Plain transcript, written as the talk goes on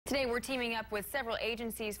Today we're teaming up with several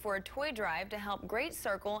agencies for a toy drive to help Great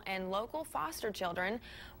Circle and local foster children.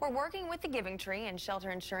 We're working with the Giving Tree and Shelter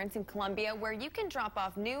Insurance in Columbia, where you can drop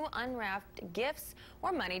off new unwrapped gifts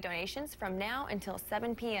or money donations from now until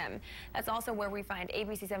 7 p.m. That's also where we find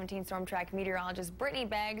ABC 17 Storm Track meteorologist Brittany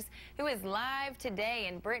Beggs, who is live today.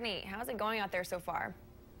 And Brittany, how's it going out there so far?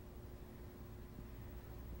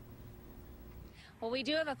 Well, we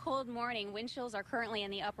do have a cold morning. Wind chills are currently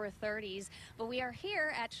in the upper 30s, but we are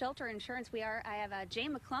here at Shelter Insurance. I have Jay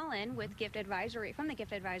McClellan with Gift Advisory from the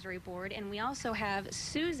Gift Advisory Board, and we also have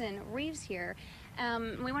Susan Reeves here.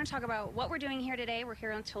 We want to talk about what we're doing here today. We're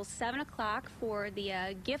here until 7 o'clock for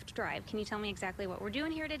the gift drive. Can you tell me exactly what we're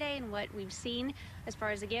doing here today and what we've seen as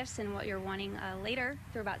far as the gifts and what you're wanting later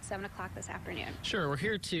through about 7 o'clock this afternoon? Sure. We're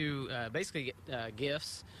here to basically get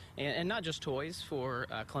gifts and not just toys for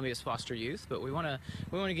Columbia's foster youth, but we want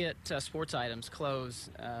to get sports items,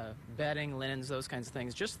 clothes, bedding, linens, those kinds of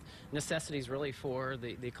things. Just necessities really for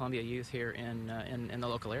the Columbia youth here in the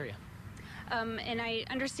local area. And I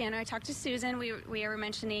understand, I talked to Susan, we were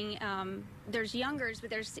mentioning there's youngers, but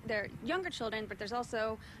there are younger children, but there's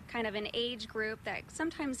also kind of an age group that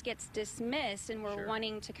sometimes gets dismissed, and we're Sure.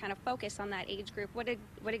 wanting to kind of focus on that age group. What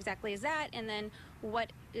exactly is that, and then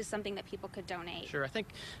what is something that people could donate? Sure. I think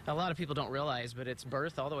a lot of people don't realize, but it's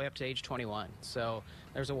birth all the way up to age 21. So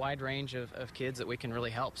there's a wide range of kids that we can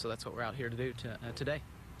really help. So that's what we're out here to do today.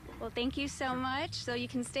 Well, thank you so much. So you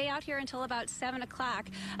can stay out here until about 7 o'clock.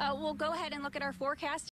 We'll go ahead and look at our forecast.